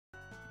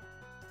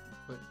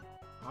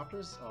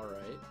Opera's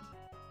alright.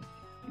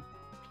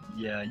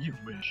 Yeah, you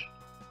wish.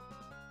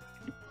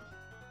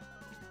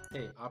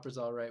 Hey, opera's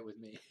alright with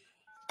me.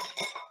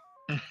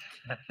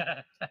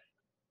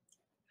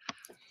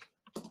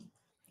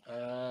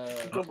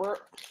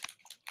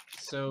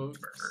 So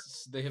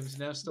they have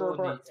now stolen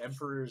the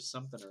Emperor's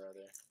something or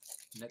other.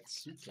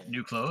 Netsuke.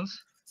 New clothes?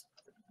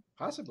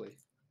 Possibly.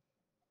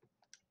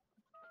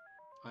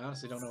 I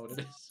honestly don't know what it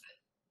is.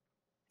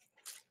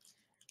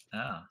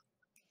 Ah.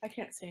 I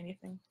can't say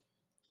anything.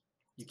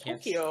 You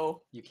can't.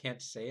 Tokyo. You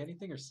can't say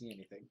anything or see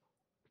anything.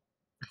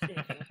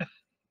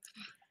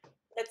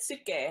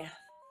 Netsuke.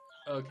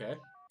 Okay.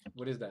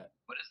 What is that?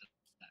 What is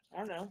I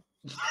don't know.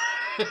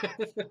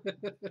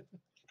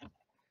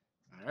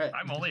 All right.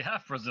 I'm only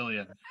half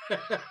Brazilian.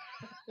 Okay.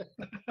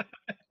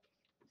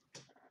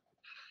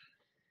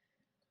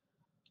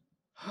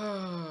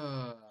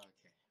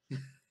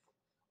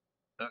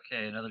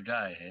 Okay, another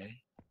guy,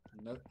 hey?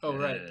 No, oh,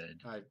 right.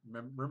 Good.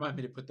 Remind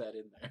me to put that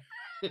in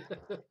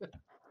there.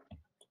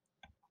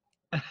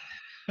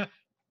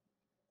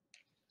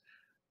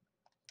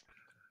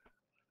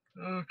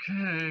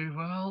 Okay,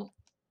 well...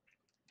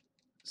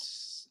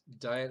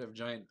 Diet of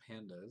giant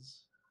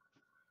pandas.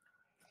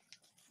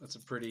 That's a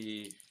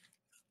pretty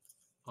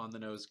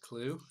on-the-nose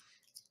clue.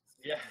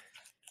 Yeah.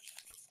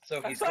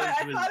 So I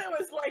thought it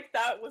was like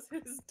that was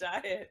his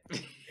diet.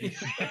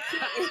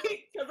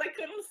 Because I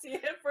couldn't see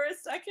it for a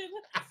second.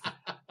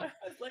 I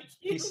was like,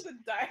 he's the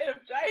diet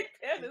of giant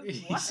pandas.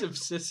 He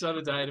subsists on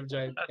a diet of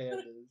giant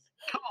pandas.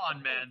 Come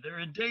on, man, they're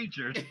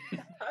endangered.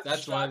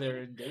 That's why they're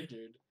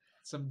endangered.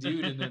 Some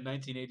dude in the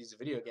 1980s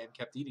video game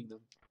kept eating them.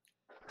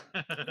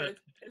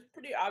 It's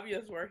pretty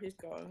obvious where he's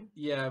going.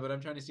 Yeah, but I'm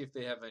trying to see if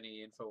they have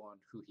any info on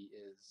who he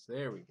is.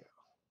 There we go.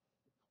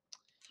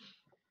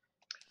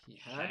 He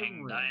had a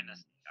ring.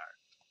 Dynasty art.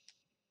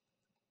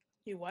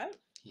 He what?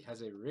 He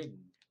has a ring.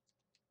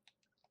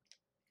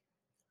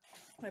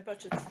 I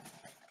bet it's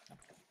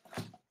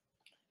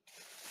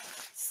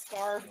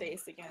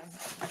Scarface again.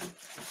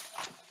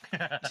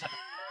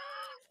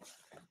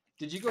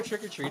 Did you go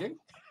trick-or-treating?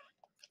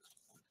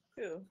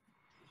 Who?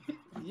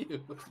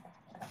 You.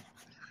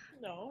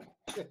 No.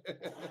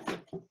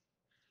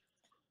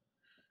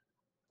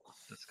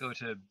 Let's go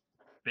to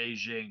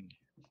Beijing.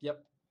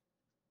 Yep.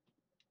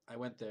 I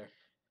went there.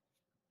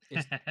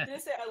 Did I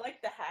say I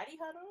like the hat he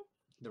had on?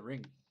 The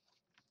ring.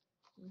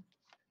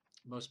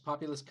 Most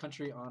populous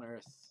country on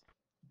Earth.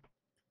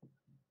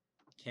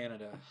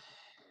 Canada.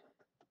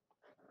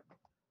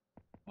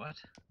 What?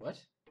 What?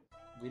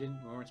 We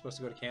weren't supposed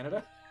to go to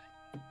Canada?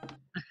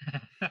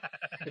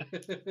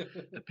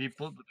 The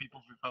People's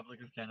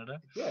Republic of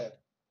Canada? Yeah.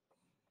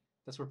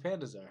 That's where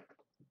pandas are.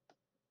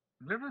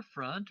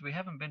 Riverfront? We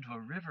haven't been to a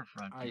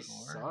riverfront before. I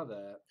saw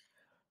that.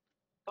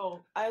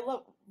 Oh, I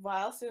love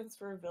VILE stands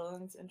for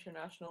Villains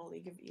International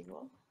League of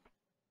Evil.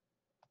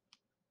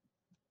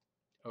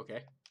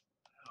 Okay.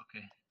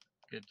 Okay,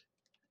 good.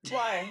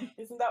 Why?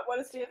 Isn't that what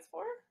it stands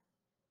for?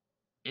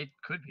 It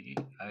could be.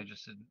 I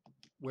just didn't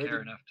Where care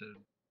did- enough to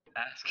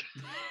ask.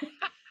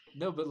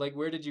 No, but like,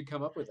 where did you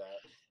come up with that?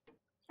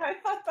 I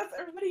thought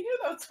everybody knew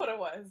that's what it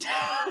was.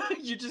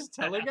 You're just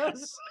telling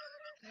us?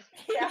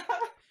 Yeah.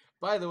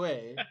 By the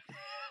way,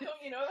 Don't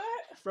you know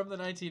that? from the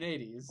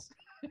 1980s.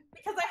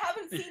 Because I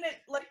haven't seen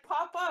it like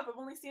pop up. I've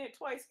only seen it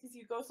twice because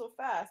you go so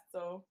fast.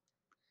 So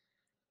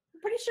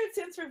I'm pretty sure it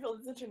stands for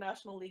Villains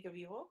International League of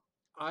Evil.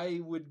 I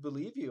would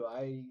believe you.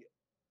 I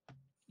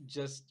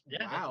just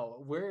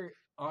wow. Where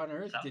on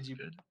earth did you?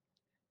 Good.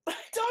 I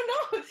don't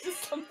know. It's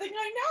just something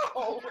I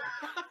know.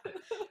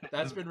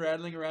 That's been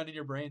rattling around in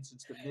your brain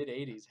since the mid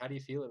 80s. How do you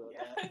feel about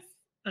that? Yes.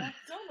 I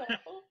don't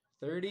know.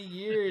 30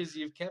 years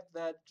you've kept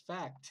that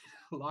fact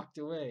locked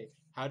away.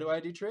 How do I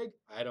do trig?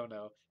 I don't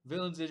know.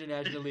 Villains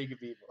International League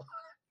of Evil.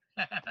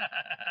 I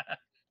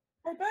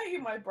bet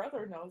you my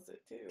brother knows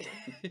it too.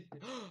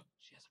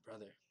 She has a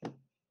brother.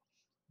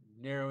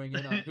 Narrowing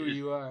in on who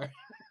you are.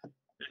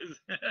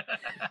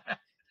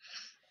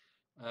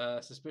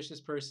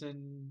 Suspicious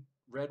person,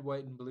 red,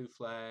 white, and blue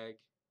flag.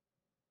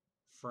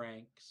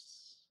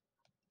 Franks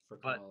for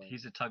calling. But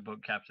he's a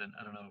tugboat captain.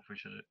 I don't know if we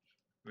should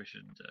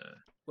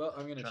well,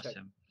 I'm gonna trust check.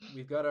 him.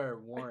 We've got our A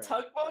warrant.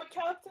 tugboat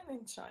captain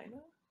in China?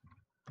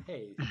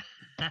 Hey,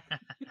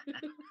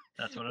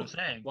 That's what I'm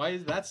saying. why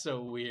is that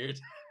so weird?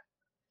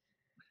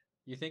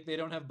 You think they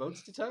don't have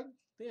boats to tug?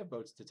 They have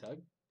boats to tug.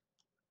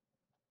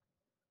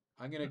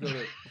 I'm gonna go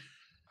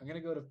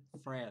to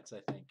France,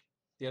 I think.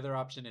 The other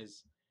option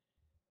is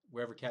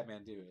wherever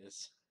Kathmandu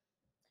is.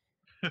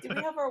 Do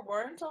we have our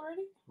warrant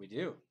already? We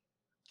do.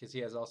 Because he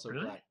has also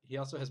Really? he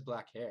also has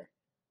black hair.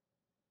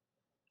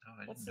 Oh,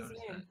 I What's didn't his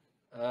notice name?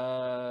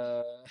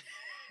 that.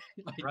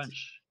 I-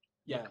 Brunch.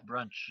 Yeah, Nick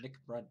Brunch. Nick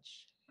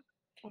Brunch.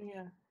 Oh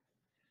yeah.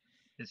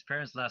 His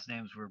parents' last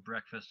names were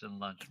breakfast and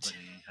lunch, but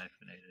he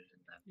hyphenated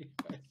and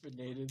then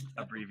Hyphenated.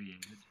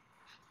 abbreviated.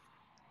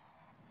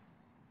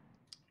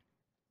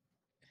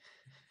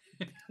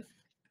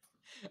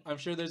 I'm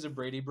sure there's a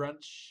Brady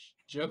Brunch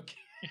joke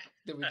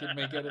that we can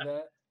make out of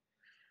that.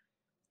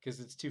 Because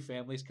it's two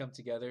families come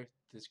together.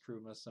 This crew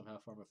must somehow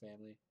form a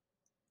family.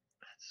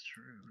 That's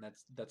true. And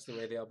that's the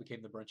way they all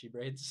became the brunchy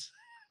braids.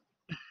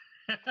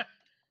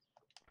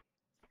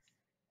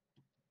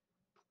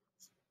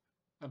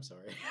 I'm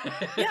sorry.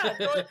 Yeah,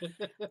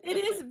 it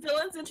is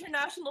Villains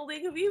International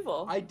League of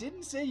Evil. I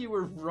didn't say you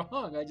were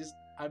wrong.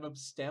 I'm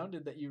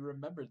astounded that you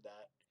remembered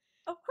that.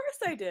 Of course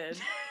I did.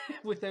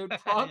 Without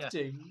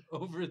prompting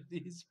over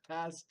these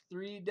past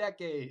 3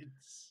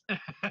 decades.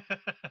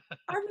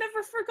 I've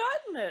never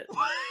forgotten it.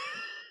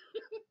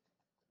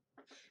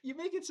 You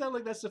make it sound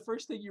like that's the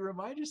first thing you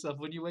remind yourself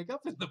when you wake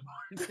up in the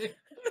morning.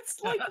 It's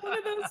like one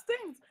of those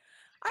things.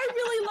 I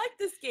really like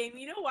this game.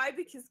 You know why?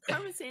 Because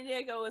Carmen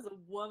Sandiego is a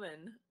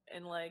woman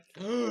and like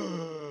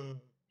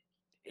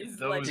is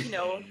like, you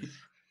know,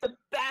 the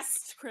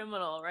best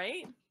criminal,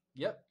 right?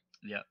 Yep.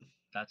 Yep,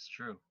 that's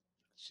true.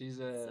 She's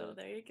So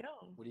there you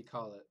go. what do you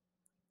call it?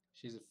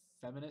 She's a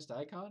feminist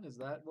icon? Is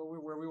that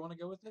where we want to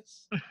go with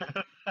this? Well,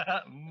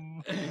 how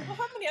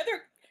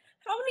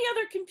many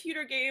other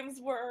computer games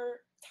were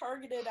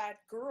targeted at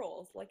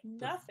girls? Like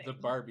nothing. The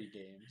Barbie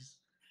games.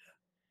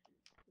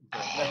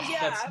 But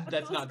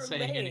that's those not were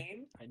saying anything.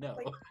 lame. I know.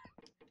 Like-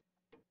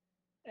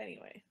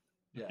 Anyway,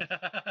 Yeah.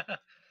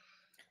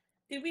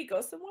 did we go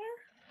somewhere?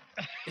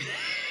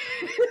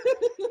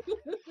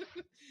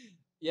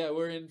 Yeah,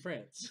 we're in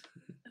France.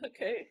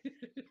 Okay.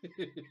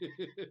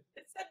 It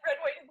said red,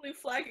 white, and blue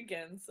flag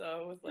again, so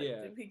I was like,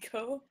 Yeah. did we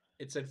go?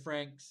 It said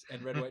Franks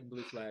and red, white, and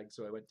blue flag,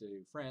 so I went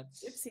to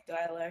France. Gypsy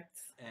dialect.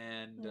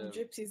 And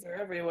Gypsies are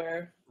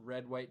everywhere.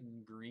 red, white,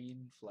 and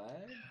green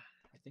flag.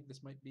 I think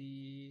this might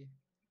be.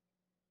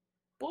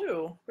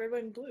 Blue. Red,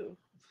 white, and blue.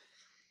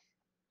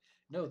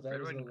 No, that Red,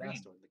 was white, the and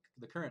last green. one.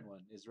 The current one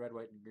is red,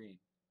 white, and green.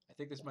 I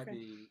think this might Okay.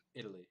 be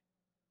Italy.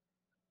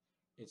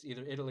 It's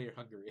either Italy or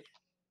Hungary.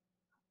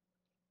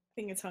 I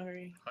think it's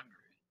Hungary. Hungary.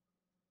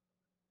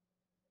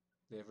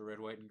 They have a red,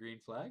 white, and green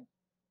flag.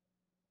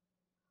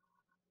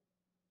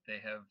 They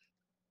have.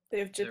 They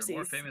have gypsies. They're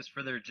more famous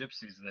for their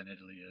gypsies than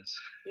Italy is.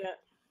 Yeah.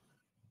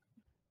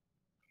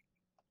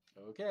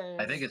 Okay.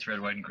 I think it's red,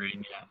 white, and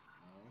green. Yeah.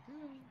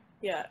 Okay.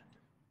 Yeah.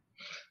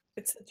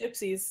 It's the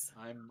gypsies.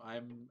 I'm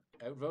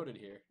outvoted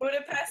here.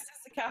 Budapest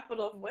is the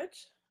capital of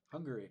which?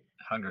 Hungary.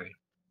 Hungary.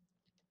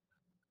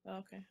 Oh,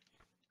 okay.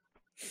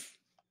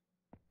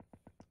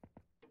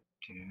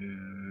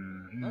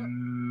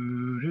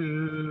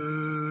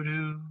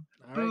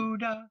 All right.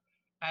 Buddha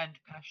and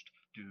Pest.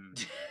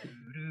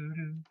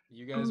 Do-do-do-do-do.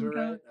 You guys were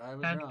right. I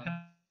was and wrong.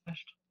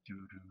 Pest.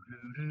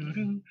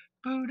 Do-do-do-do-do.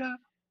 Buddha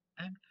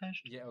and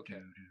Pest. Yeah, okay.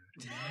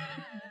 Do-do-do-do.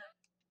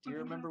 Do you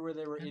remember where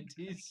they were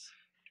inties?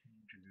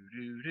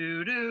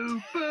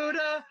 Do-do-do-do.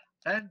 Buddha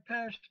and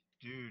Pest.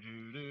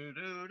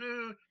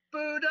 Do-do-do-do-do.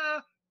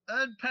 Buddha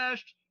and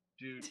Pest.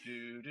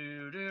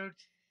 Do-do-do-do.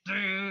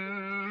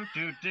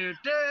 Do-do-do-do.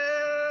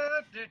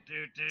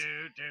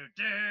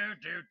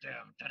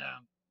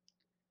 Do-do-do-do-do-do-dum-da-dum.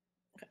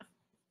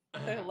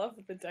 I love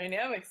the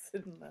dynamics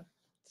in the.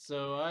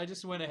 So I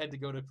just went ahead to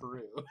go to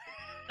Peru.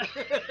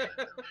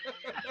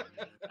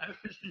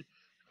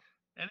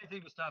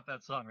 Anything to stop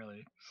that song,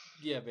 really.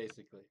 Yeah,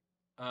 basically.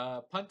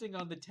 Punting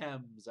on the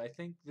Thames. I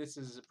think this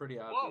is a pretty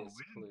Whoa, obvious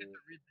we didn't clue. get to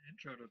read the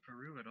intro to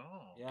Peru at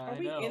all. Yeah, Are I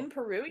we know. in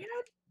Peru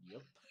yet?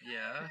 Yep.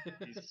 Yeah,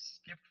 you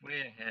skipped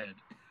way ahead.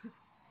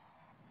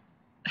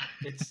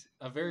 It's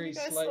a Can very you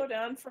guys slight slow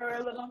down for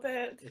a little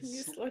bit? Can It's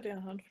you slow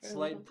down for a little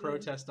slight bit?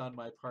 protest on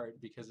my part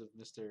because of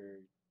Mr.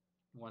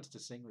 Wants to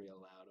sing real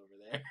loud over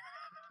there.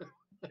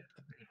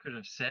 You could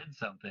have said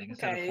something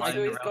instead Okay, of so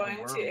flying he's around going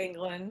the world. to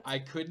England. I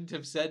couldn't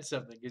have said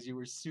something because you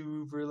were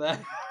super loud.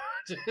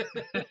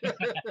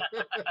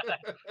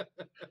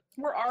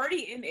 We're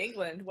already in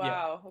England.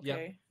 Wow. yep.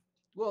 Okay.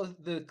 Well,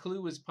 the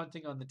clue was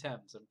punting on the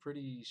Thames. I'm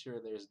pretty sure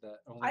there's that.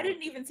 Only I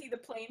didn't even see the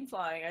plane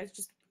flying. I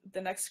just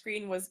the next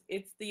screen was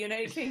it's the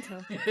United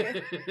Kingdom.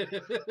 Okay.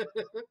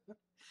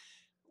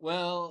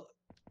 Well,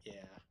 yeah.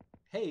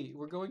 Hey,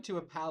 we're going to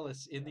a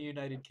palace in the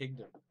United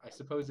Kingdom. I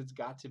suppose it's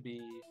got to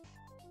be.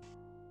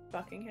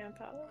 Buckingham I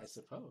Palace.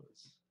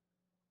 suppose.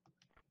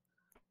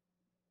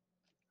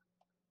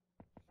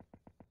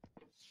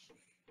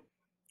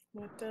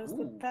 What does Ooh.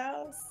 the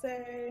palace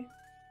say?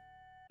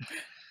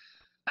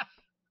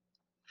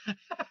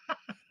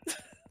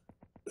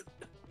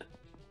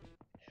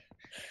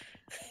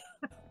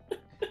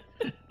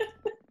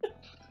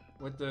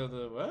 What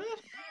the what?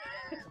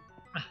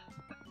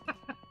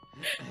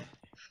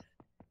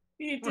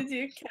 Did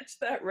you catch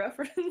that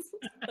reference?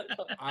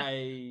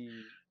 I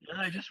Yeah,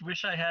 I just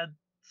wish I had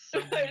I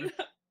something know. to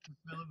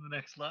fill in the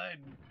next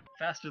line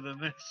faster than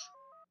this.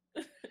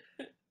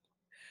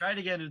 Try it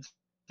again in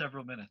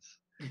several minutes.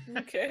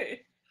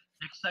 Okay.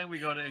 Next time we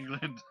go to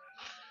England.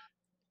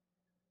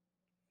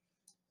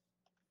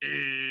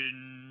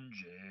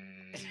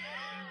 NJ.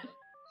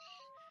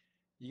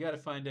 you got to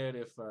find out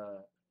if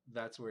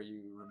that's where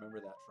you remember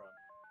that from.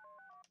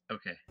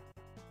 Okay.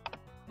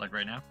 Like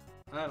right now?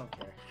 I don't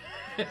care.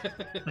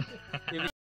 If